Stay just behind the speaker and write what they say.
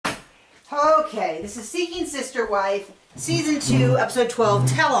Okay, this is Seeking Sister Wife, Season 2, Episode 12,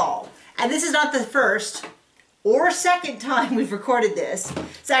 Tell All. And this is not the first or second time we've recorded this.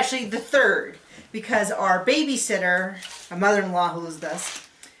 It's actually the third, because our babysitter, our mother-in-law who lives with us,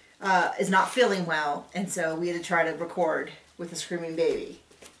 is not feeling well, and so we had to try to record with a screaming baby.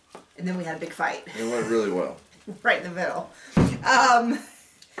 And then we had a big fight. It went really well. Right in the middle.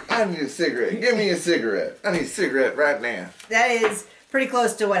 I need a cigarette. Give me a cigarette. I need a cigarette right now. That is pretty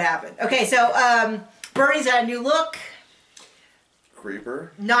close to what happened. Okay, so Brandy's got a new look.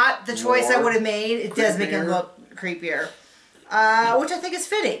 Creeper. Not the choice I More would have made. It does make him look creepier. Which I think is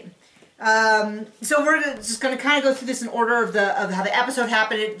fitting. So we're just going to kind of go through this in order of how the episode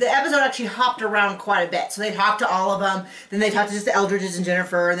happened. The episode actually hopped around quite a bit. So they talked to all of them. Then they talked to just the Eldridges and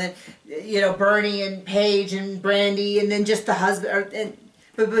Jennifer. And then, you know, Bernie and Paige and Brandy. And then just the husband.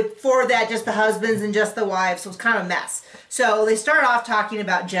 But before that, just the husbands and just the wives. So it's kind of a mess. So they start off talking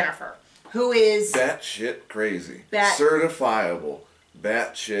about Jennifer, who is... batshit crazy. Certifiable.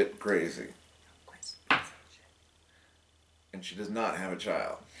 Batshit crazy. And she does not have a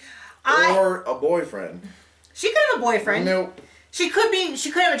child. Or a boyfriend. She could have a boyfriend. Nope. She could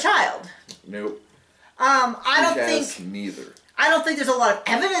have a child. Nope. I don't think there's a lot of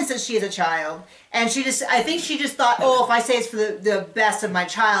evidence that she is a child. And I think she just thought, oh, if I say it's for the best of my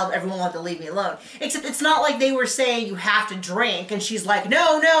child, everyone will have to leave me alone. Except it's not like they were saying you have to drink. And she's like,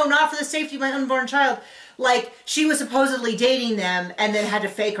 no, not for the safety of my unborn child. Like, she was supposedly dating them and then had to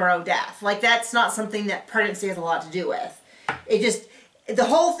fake her own death. Like, that's not something that pregnancy has a lot to do with. The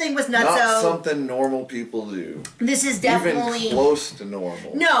whole thing was nutso. Not something normal people do. This is definitely... even close to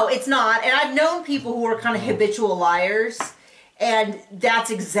normal. No, it's not. And I've known people who are kind of habitual liars. And that's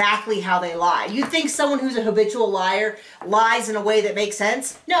exactly how they lie. You think someone who's a habitual liar lies in a way that makes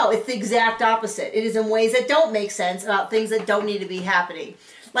sense? No, it's the exact opposite. It is in ways that don't make sense about things that don't need to be happening.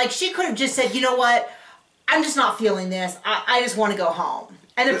 Like, she could have just said, you know what? I'm just not feeling this. I just want to go home.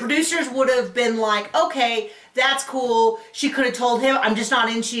 And the producers would have been like, okay, that's cool. She could have told him, I'm just not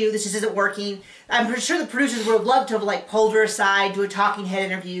into you. This just isn't working. I'm pretty sure the producers would have loved to have like pulled her aside, do a talking head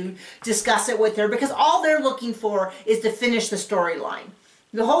interview, discuss it with her, because all they're looking for is to finish the storyline.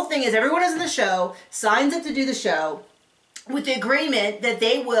 The whole thing is everyone is in the show, signs up to do the show, with the agreement that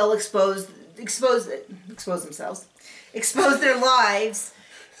they will expose themselves, expose their lives.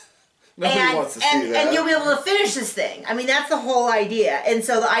 Nobody wants to see that. And you'll be able to finish this thing. I mean, that's the whole idea. And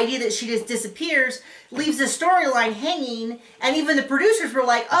so the idea that she just disappears leaves the storyline hanging. And even the producers were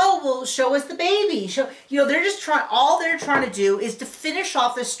like, oh, well, show us the baby. They're just trying, all they're trying to do is to finish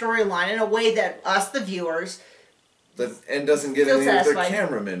off this storyline in a way that us, the viewers... and doesn't get any of their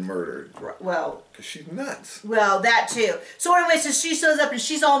cameramen murdered. Well... because she's nuts. Well, that too. So anyway, so she shows up and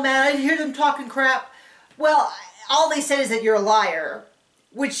she's all mad. I hear them talking crap. Well, all they said is that you're a liar.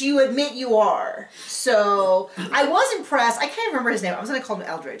 Which you admit you are. So, I was impressed. I can't remember his name. I was going to call him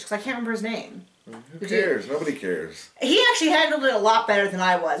Eldridge, because I can't remember his name. Who cares? Nobody cares. He actually handled it a lot better than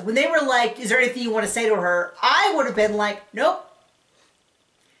I was. When they were like, is there anything you want to say to her? I would have been like, nope.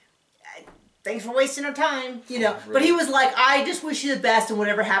 Thanks for wasting our time, you know. Right. But he was like, I just wish you the best and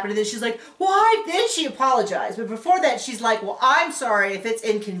whatever happened. And then she's like, why? Then she apologized. But before that, she's like, well, I'm sorry if it's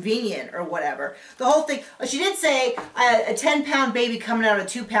inconvenient or whatever. The whole thing, she did say a 10-pound baby coming out of a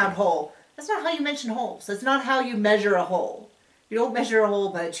 2-pound hole. That's not how you mention holes. That's not how you measure a hole. You don't measure a hole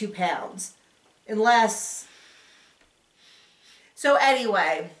by 2 pounds. Unless... So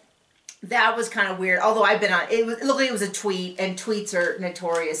anyway... That was kind of weird. Although I've been on it looked like it was a tweet, and tweets are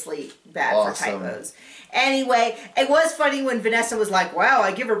notoriously bad for typos. Anyway, it was funny when Vanessa was like, "Wow,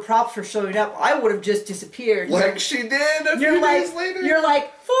 I give her props for showing up. I would have just disappeared." Like she did a few days later. You're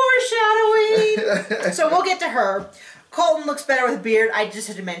like foreshadowing. So we'll get to her. Colton looks better with a beard. I just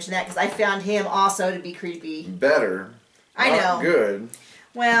had to mention that because I found him also to be creepy. Better. I know. Good.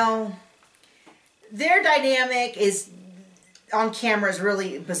 Well, their dynamic is. On camera is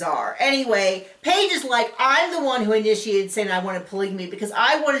really bizarre. Anyway, Paige is like, I'm the one who initiated saying I wanted polygamy because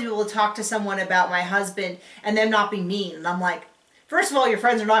I wanted to be able to talk to someone about my husband and them not being mean. And I'm like, first of all, your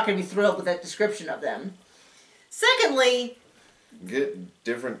friends are not going to be thrilled with that description of them. Secondly... get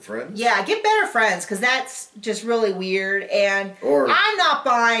different friends? Yeah, get better friends because that's just really weird. And I'm not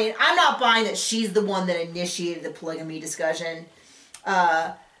buying that she's the one that initiated the polygamy discussion.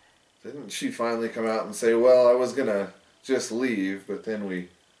 Didn't she finally come out and say, well, I was going to... just leave, but then we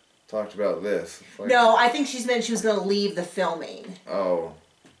talked about this. Like, no, I think she meant she was going to leave the filming. Oh,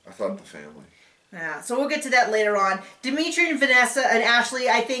 I thought the family. Yeah, so we'll get to that later on. Dimitri and Vanessa and Ashley,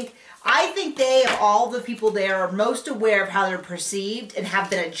 I think they, of all the people there, are most aware of how they're perceived and have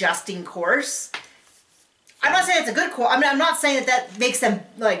been adjusting course. I'm not saying it's a good quote. I mean, I'm not saying that makes them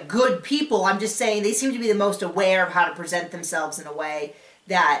like good people. I'm just saying they seem to be the most aware of how to present themselves in a way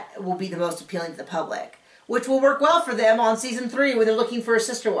that will be the most appealing to the public, which will work well for them on season 3 when they're looking for a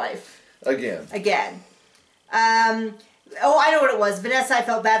sister wife. Again. Oh, I know what it was. Vanessa, I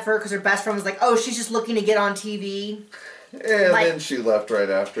felt bad for her because her best friend was like, oh, she's just looking to get on TV. And like, then she left right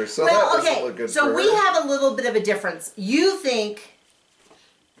after. So well, that doesn't look good for her. So we have a little bit of a difference. You think...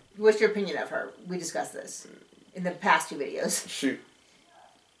 What's your opinion of her? We discussed this in the past 2 videos.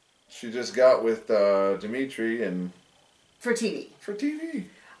 She just got with Dimitri and... For TV. For TV.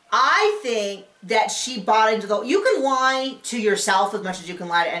 I think that she bought into the... You can lie to yourself as much as you can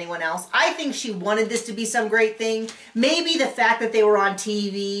lie to anyone else. I think she wanted this to be some great thing. Maybe the fact that they were on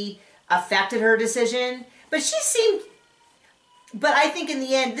TV affected her decision. But she seemed... But I think in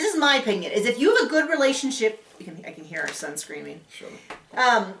the end, this is my opinion, is if you have a good relationship... I can hear our son screaming. Sure.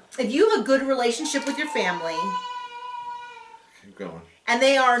 If you have a good relationship with your family... Keep going. And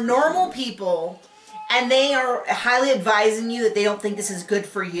they are normal people... and they are highly advising you that they don't think this is good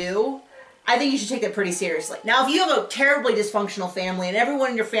for you, I think you should take that pretty seriously. Now, if you have a terribly dysfunctional family and everyone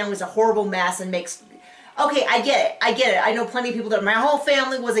in your family is a horrible mess and makes... Okay, I get it. I know plenty of people that my whole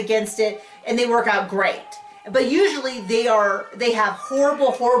family was against it and they work out great. But usually they have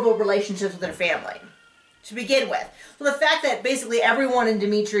horrible, horrible relationships with their family to begin with. So the fact that basically everyone in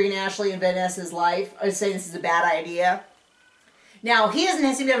Dimitri and Ashley and Vanessa's life are saying this is a bad idea. Now, he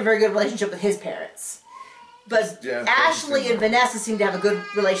doesn't seem to have a very good relationship with his parents. But yeah, Ashley and Vanessa seem to have a good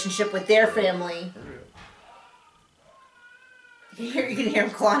relationship with their family. You can hear him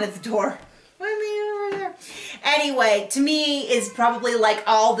clawing at the door. What do you mean over there? Anyway, to me, is probably like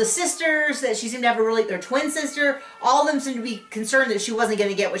all the sisters that she seemed to have their twin sister, all of them seemed to be concerned that she wasn't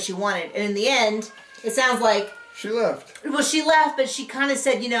going to get what she wanted. And in the end, it sounds like... She left. Well, she left, but she kind of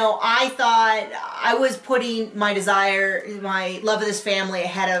said, you know, I thought I was putting my desire, my love of this family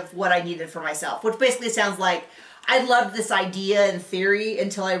ahead of what I needed for myself. Which basically sounds like I loved this idea in theory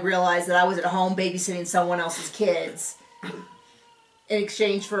until I realized that I was at home babysitting someone else's kids in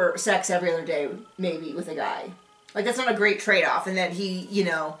exchange for sex every other day, maybe, with a guy. Like, that's not a great trade-off. And that he, you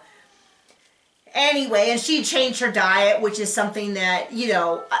know... Anyway, and she changed her diet, which is something that, you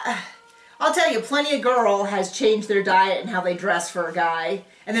know... I'll tell you, plenty of girl has changed their diet and how they dress for a guy,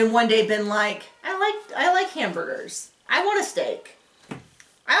 and then one day been like, I like hamburgers. I want a steak.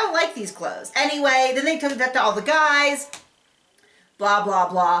 I don't like these clothes. Anyway, then they took that to all the guys. Blah, blah,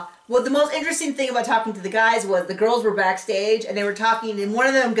 blah. Well, the most interesting thing about talking to the guys was the girls were backstage, and they were talking, and one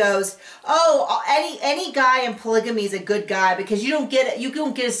of them goes, oh, any guy in polygamy is a good guy because you don't get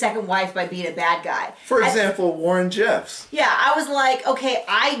a second wife by being a bad guy. For example, Warren Jeffs. Yeah, I was like, okay,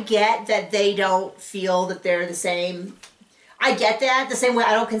 I get that they don't feel that they're the same. I get that. The same way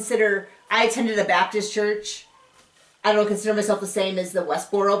I attended a Baptist church. I don't consider myself the same as the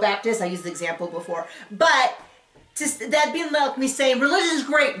Westboro Baptist. I used the example before. But... that being like me saying religion is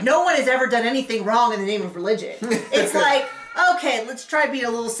great. No one has ever done anything wrong in the name of religion. It's like, okay, let's try being a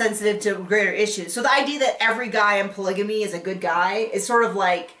little sensitive to greater issues. So the idea that every guy in polygamy is a good guy is sort of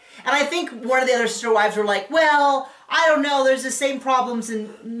like, and I think one of the other sister wives were like, well, I don't know, there's the same problems in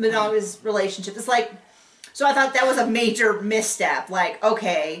monogamous relationships. It's like, so I thought that was a major misstep. Like,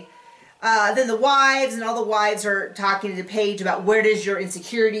 okay. Then the wives and all the wives are talking to Paige about where does your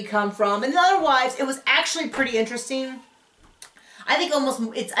insecurity come from. And the other wives, it was actually pretty interesting. I think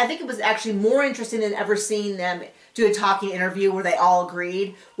it was actually more interesting than ever seeing them do a talking interview where they all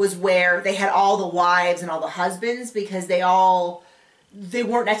agreed, was where they had all the wives and all the husbands because they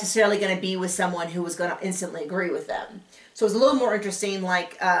weren't necessarily going to be with someone who was going to instantly agree with them. So it was a little more interesting,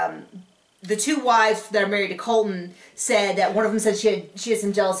 like... the 2 wives that are married to Colton said that one of them said she had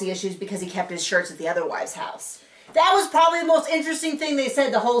some jealousy issues because he kept his shirts at the other wife's house. That was probably the most interesting thing they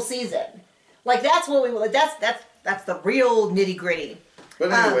said the whole season. Like, that's what that's the real nitty gritty.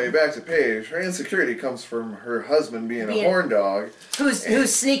 But anyway, back to Paige. Her insecurity comes from her husband being a horn dog.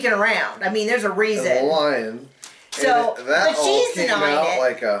 Who's sneaking around. I mean, there's a reason. And lying. So, that but all she's came denying out it.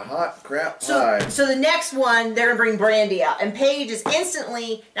 like a hot crap pie. So the next one, they're going to bring Brandy out. And Paige is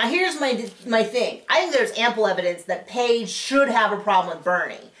instantly... Now, here's my thing. I think there's ample evidence that Paige should have a problem with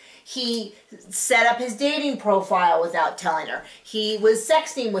Bernie. He set up his dating profile without telling her. He was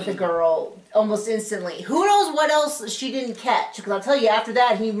sexting with a girl almost instantly. Who knows what else she didn't catch? Because I'll tell you, after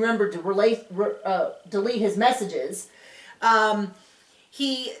that, he remembered to delete his messages.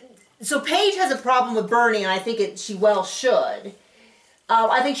 So Paige has a problem with Bernie, and I think she well should.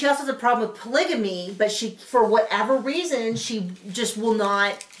 I think she also has a problem with polygamy, but she, for whatever reason, she just will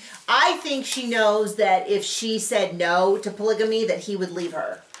not. I think she knows that if she said no to polygamy, that he would leave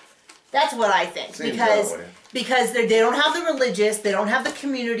her. That's what I think. Seems that way. Because they don't have the religious, they don't have the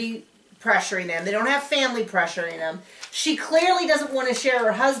community pressuring them, they don't have family pressuring them. She clearly doesn't want to share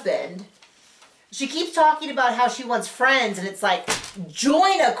her husband. She keeps talking about how she wants friends, and it's like,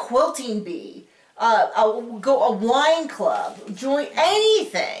 join a quilting bee, go a wine club, join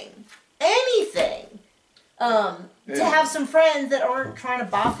anything, to have some friends that aren't trying to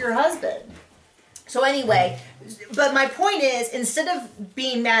bop your husband. So anyway, but my point is, instead of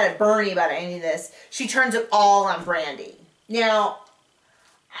being mad at Bernie about any of this, she turns it all on Brandy. Now,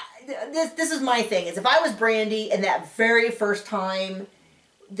 this is my thing, is if I was Brandy and that very first time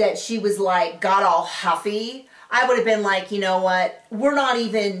that she was like, got all huffy, I would have been like, you know what, I'm not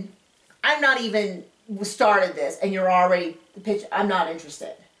even started this, and you're already, the pitch, I'm not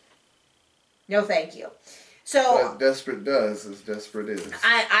interested. No thank you. So, what desperate does as desperate is.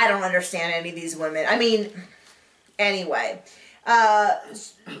 I don't understand any of these women. I mean, anyway.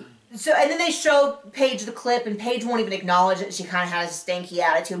 So, and then they showed Paige the clip, and Paige won't even acknowledge that she kind of had a stanky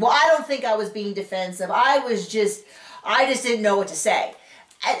attitude. Well, I don't think I was being defensive. I just didn't know what to say.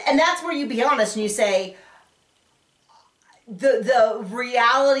 And that's where you be honest and you say, the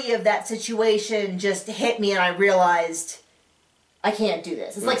reality of that situation just hit me, and I realized I can't do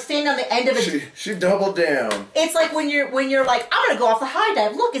this. It's like standing on the end of a... She doubled down. It's like when you're like, I'm going to go off the high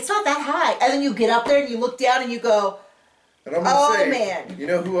dive. Look, it's not that high. And then you get up there and you look down and you go, and I'm gonna say, man. You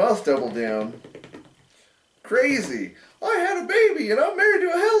know who else doubled down? Crazy. I had a baby and I'm married to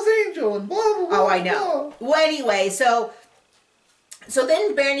a Hell's Angel and blah, blah, blah. Oh, I know. Blah. Well, anyway, so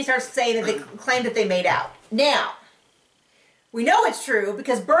then Brandy starts saying that they claimed that they made out. Now, we know it's true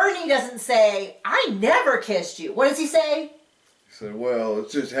because Bernie doesn't say, I never kissed you. What does he say? He said, well,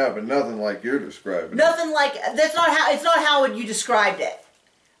 it's just happened. Nothing like you're describing. Nothing like, it's not how you described it.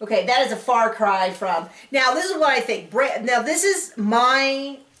 Okay, that is a far cry from. Now, this is what I think. Now, this is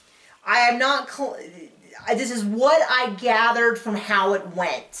this is what I gathered from how it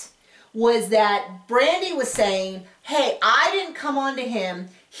went. Was that Brandy was saying, hey, I didn't come on to him.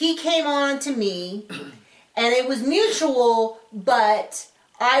 He came on to me. And it was mutual, but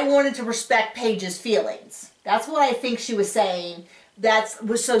I wanted to respect Paige's feelings. That's what I think she was saying.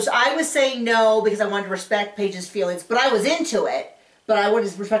 So I was saying no because I wanted to respect Paige's feelings, but I was into it. But I wanted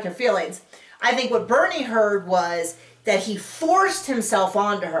to respect her feelings. I think what Bernie heard was that he forced himself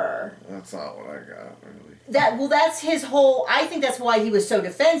onto her. That's not what I got, really. That's his whole... I think that's why he was so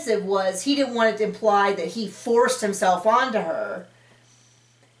defensive, was he didn't want it to imply that he forced himself onto her.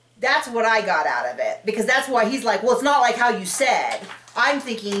 That's what I got out of it. Because that's why he's like, well, it's not like how you said.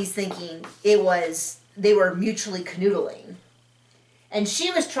 He's thinking they were mutually canoodling. And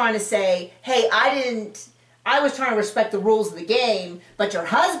she was trying to say, hey, I was trying to respect the rules of the game, but your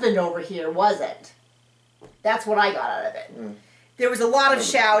husband over here wasn't. That's what I got out of it. Mm. There was a lot of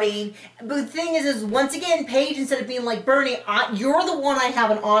shouting. But the thing is once again, Paige, instead of being like, Bernie, you're the one I have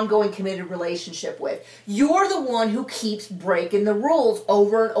an ongoing committed relationship with. You're the one who keeps breaking the rules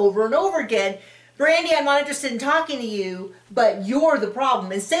over and over and over again. Brandy, I'm not interested in talking to you, but you're the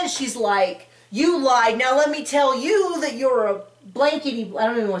problem. Instead, she's like, you lied. Now let me tell you that you're a blankety... I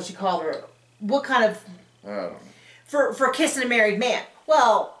don't even know what she called her. What kind of... I don't know. For kissing a married man.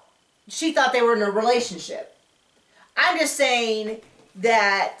 Well, she thought they were in a relationship. I'm just saying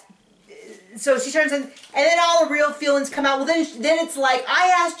that, so she turns in, and then all the real feelings come out. Well, then it's like,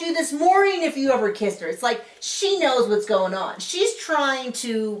 I asked you this morning if you ever kissed her. It's like, she knows what's going on. She's trying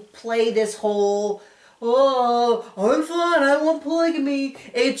to play this whole, oh, I'm fine, I want polygamy.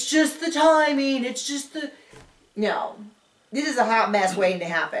 It's just the timing. It's just the... No. This is a hot mess waiting to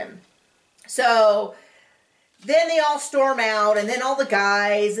happen. So... Then they all storm out, and then all the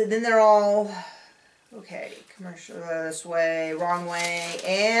guys, and then they're all, okay, commercial this way, wrong way,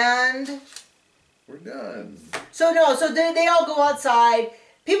 and... We're done. So they all go outside.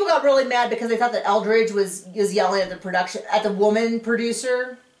 People got really mad because they thought that Eldridge was yelling at the woman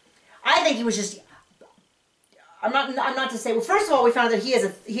producer. I think he was just... I'm not to say... Well, first of all, we found out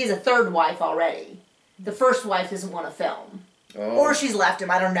that he has a third wife already. The first wife doesn't want to film. Oh. Or she's left him,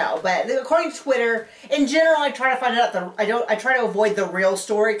 I don't know. But according to Twitter, in general, I try to find out I try to avoid the real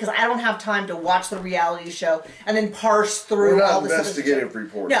story because I don't have time to watch the reality show and then parse through all this. We're not investigative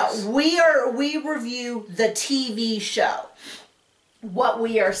reporters. No, we review the TV show. What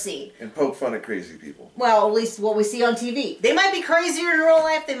we are seeing. And poke fun at crazy people. Well, at least what we see on TV. They might be crazier in real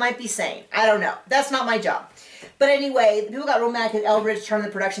life, they might be sane. I don't know. That's not my job. But anyway, people got real mad because Eldridge turned the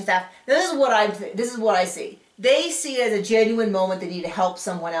production staff. Now, this is what I see. They see it as a genuine moment they need to help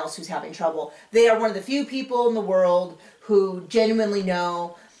someone else who's having trouble. They are one of the few people in the world who genuinely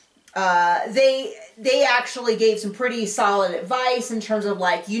know. They they actually gave some pretty solid advice in terms of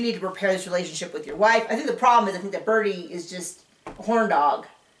like, you need to repair this relationship with your wife. I think the problem is, I think that Bertie is just a horn dog.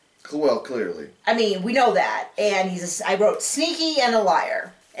 Well, clearly. I mean, we know that. And I wrote sneaky and a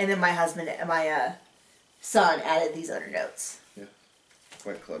liar. And then my son added these other notes. Yeah.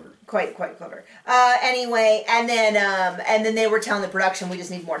 Quite clever. Quite clever. Anyway, and then they were telling the production, we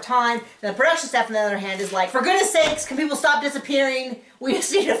just need more time. And the production staff, on the other hand, is like, for goodness sakes, can people stop disappearing? We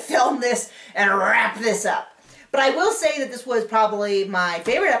just need to film this and wrap this up. But I will say that this was probably my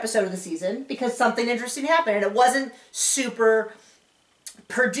favorite episode of the season because something interesting happened, and it wasn't super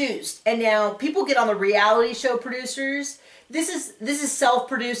produced. And now people get on the reality show producers. This is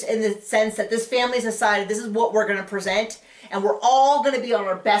self-produced in the sense that this family's decided this is what we're going to present, and we're all going to be on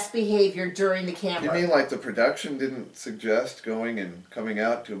our best behavior during the camera. You mean like the production didn't suggest going and coming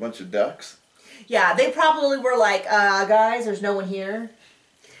out to a bunch of ducks? Yeah, they probably were like, guys, there's no one here.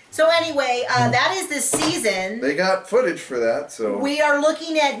 So anyway, that is this season. They got footage for that, so... We are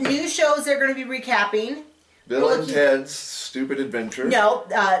looking at new shows they're going to be recapping. Bill and Ted's Stupid Adventure. No,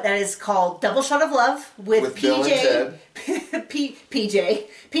 that is called Double Shot of Love with PJ, Bill and Ted.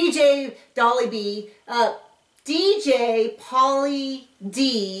 PJ, Dolly B, DJ, Polly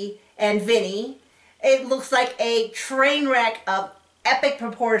D, and Vinny. It looks like a train wreck of epic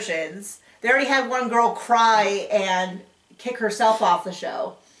proportions. They already had one girl cry and kick herself off the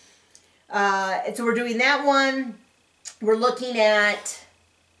show. And so we're doing that one. We're looking at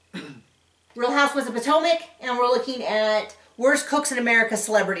Real Housewives of Potomac, and we're looking at Worst Cooks in America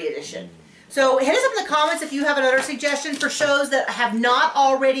Celebrity Edition. So hit us up in the comments if you have another suggestion for shows that have not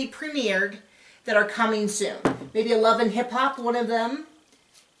already premiered that are coming soon. Maybe a Love and Hip Hop, one of them.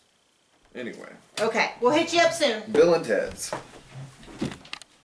 Anyway. Okay, we'll hit you up soon. Bill and Ted's.